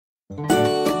I'm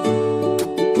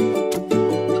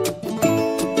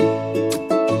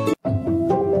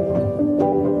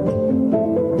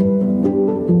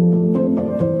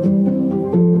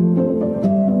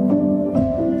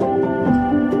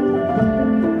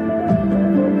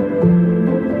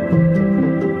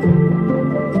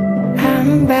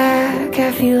back,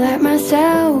 I feel like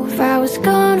myself. I was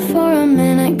gone for a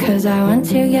minute cause I went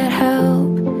to get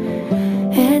help.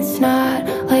 It's not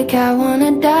like I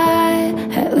wanna die,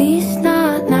 at least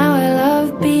not now. I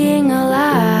love being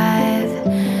alive.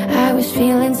 I was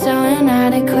feeling so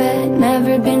inadequate,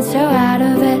 never been so out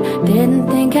of it. Didn't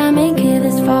think I'd make it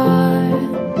this far.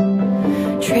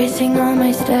 Tracing all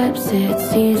my steps,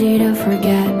 it's easy to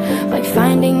forget, like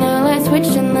finding a light switch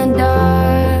in the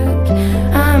dark.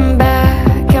 I'm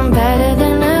back, I'm better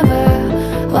than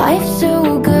ever. Life's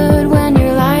so good when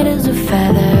you're light as a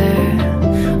feather.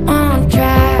 On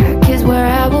track is where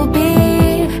I will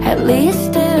be, at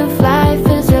least if life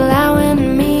is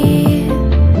allowing me.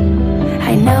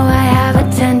 I know I have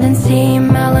a tendency,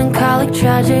 melancholic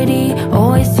tragedy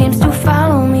always seems to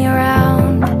follow me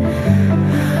around.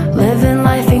 Living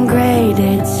life in gray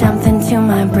did something to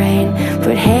my brain,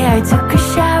 but hey, I took a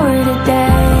shower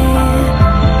today.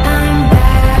 I'm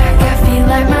back, I feel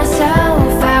like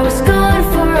myself. I was gone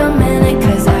for a minute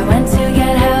cause I went to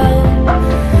get help.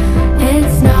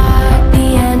 It's not the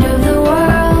end of the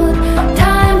world,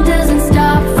 time doesn't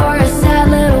stop for a sad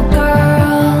little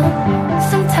girl.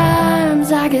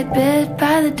 Sometimes I get bit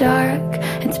by the dark,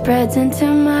 it spreads into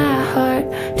my heart,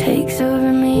 takes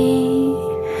over me.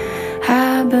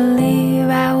 I believe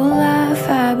I will laugh,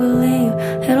 I believe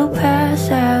it'll pass,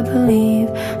 I believe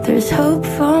there's hope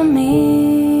for me.